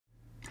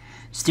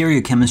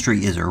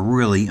Stereochemistry is a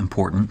really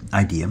important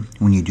idea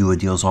when you do a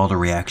Diels-Alder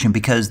reaction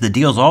because the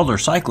Diels-Alder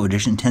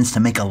cycloaddition tends to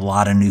make a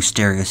lot of new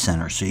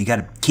stereocenters. So you got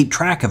to keep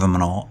track of them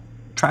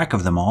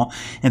all,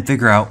 and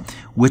figure out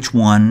which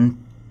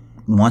one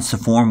wants to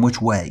form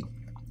which way.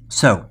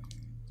 So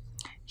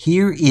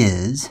here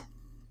is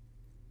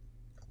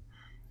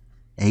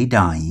a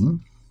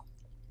diene.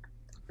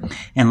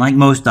 And like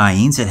most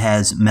dienes, it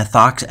has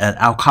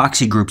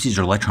alkoxy groups. These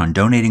are electron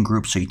donating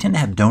groups, so you tend to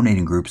have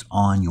donating groups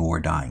on your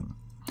diene.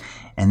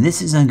 And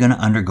this is going to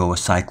undergo a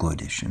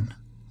cycloaddition.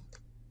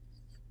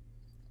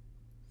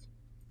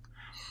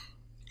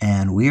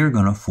 And we are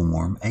going to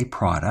form a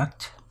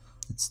product.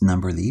 Let's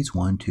number these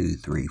 1, 2,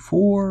 3,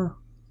 4,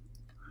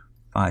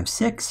 5,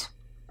 6.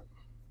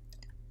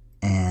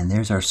 And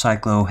there's our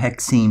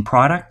cyclohexene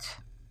product.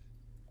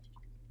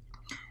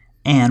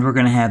 And we're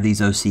going to have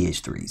these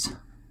OCH3s.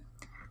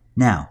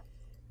 Now,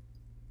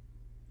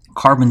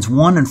 carbons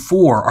 1 and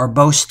 4 are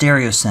both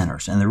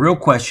stereocenters. And the real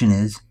question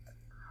is,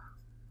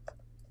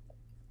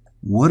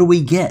 what do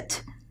we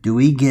get? Do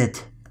we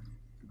get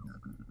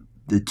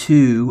the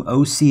two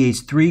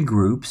OCH3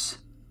 groups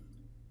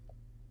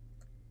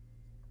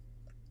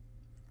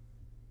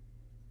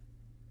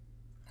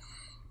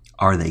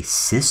are they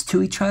cis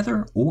to each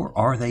other or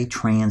are they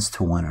trans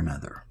to one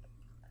another?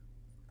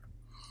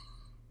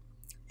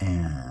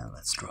 And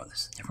let's draw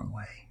this a different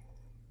way.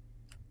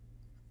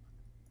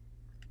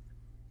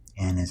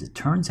 And as it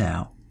turns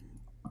out,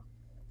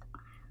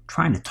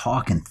 trying to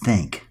talk and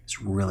think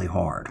is really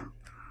hard.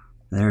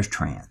 There's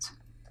trans.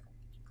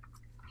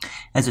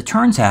 As it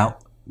turns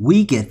out,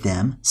 we get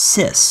them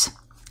cis.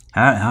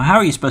 How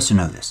are you supposed to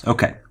know this?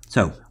 Okay,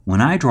 so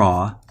when I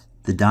draw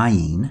the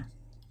diene,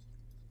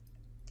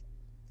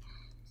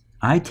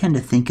 I tend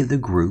to think of the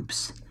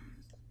groups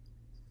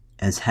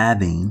as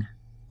having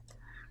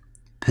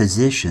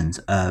positions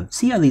of,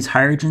 see how these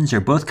hydrogens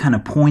are both kind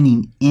of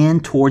pointing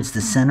in towards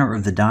the center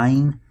of the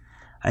diene?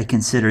 I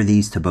consider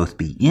these to both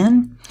be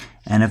in,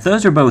 and if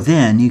those are both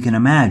in, you can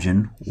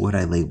imagine what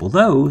I label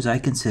those. I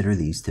consider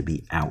these to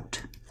be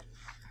out.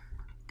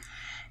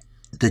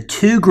 The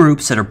two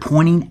groups that are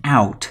pointing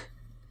out,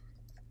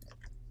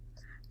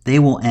 they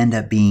will end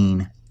up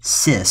being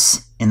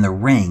cis in the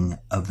ring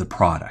of the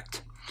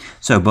product.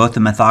 So both the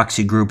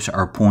methoxy groups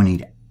are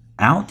pointing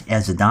out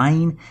as a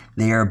diene.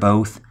 They are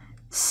both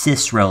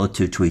cis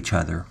relative to each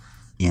other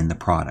in the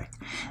product.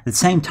 At the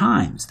same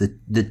time,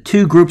 the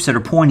two groups that are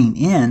pointing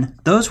in,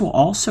 those will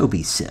also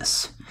be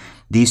cis.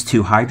 These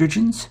two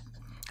hydrogens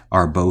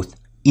are both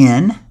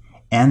in,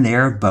 and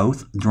they're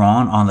both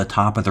drawn on the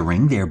top of the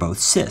ring. They're both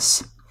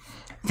cis.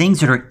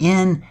 Things that are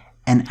in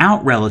and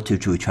out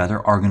relative to each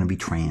other are going to be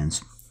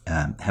trans,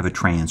 have a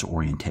trans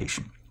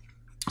orientation.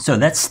 So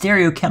that's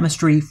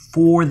stereochemistry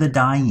for the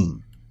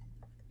diene.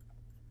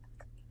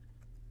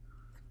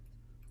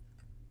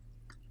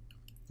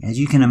 As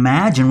you can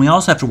imagine, we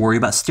also have to worry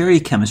about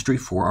stereochemistry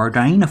for our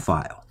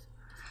dienophile.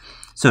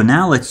 So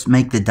now let's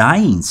make the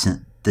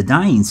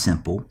diene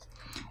simple,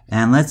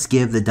 and let's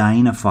give the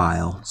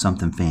dienophile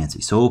something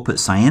fancy. So we'll put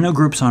cyano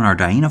groups on our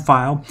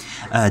dienophile.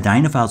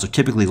 Dienophiles are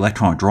typically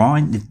electron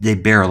withdrawing. They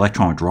bear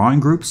electron withdrawing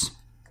groups.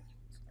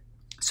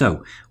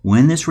 So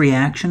when this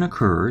reaction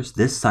occurs,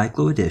 this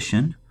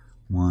cycloaddition,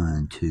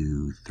 1,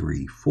 2,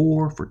 3,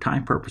 4, for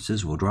time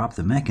purposes, we'll drop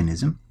the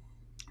mechanism.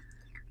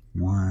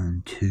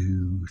 1,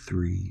 2,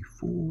 3,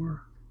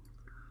 4.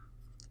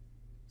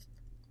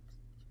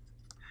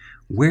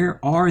 Where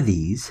are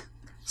these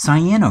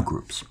cyano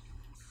groups?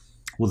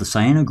 Well, the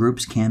cyano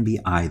groups can be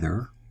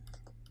either,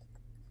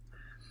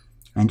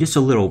 and just a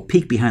little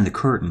peek behind the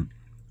curtain,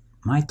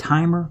 my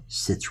timer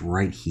sits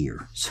right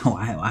here. So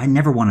I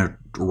never want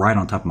to write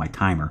on top of my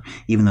timer,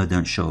 even though it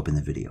doesn't show up in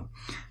the video.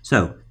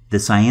 So the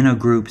cyano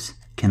groups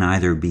can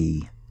either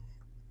be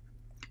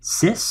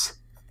cis,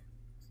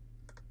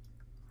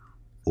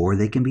 or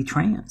they can be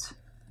trans.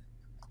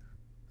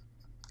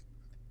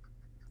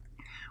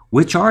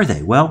 Which are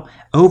they? Well,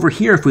 over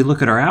here, if we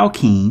look at our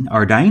alkene,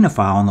 our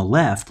dienophile on the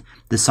left,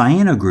 the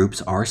cyano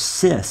groups are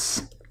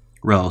cis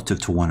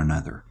relative to one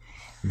another.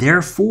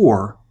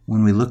 Therefore,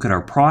 when we look at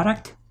our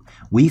product,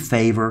 we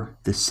favor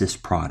the cis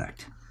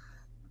product.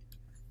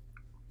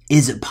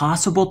 Is it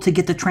possible to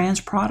get the trans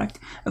product?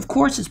 Of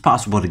course it's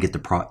possible to get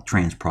the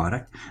trans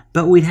product,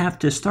 but we'd have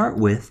to start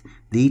with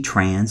the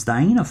trans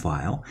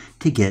dienophile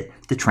to get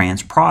the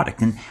trans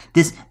product. And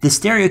the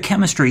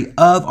stereochemistry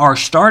of our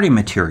starting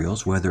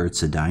materials, whether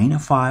it's a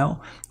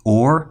dienophile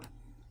or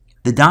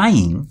the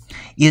diene,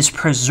 is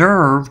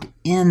preserved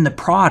in the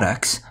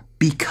products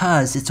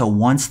because it's a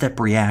one-step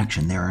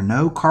reaction. There are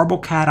no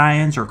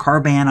carbocations or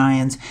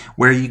carbanions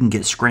where you can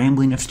get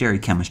scrambling of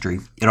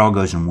stereochemistry. It all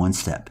goes in one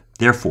step.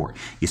 Therefore,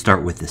 you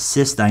start with the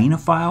cis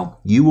dienophile,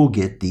 you will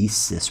get the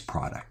cis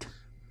product.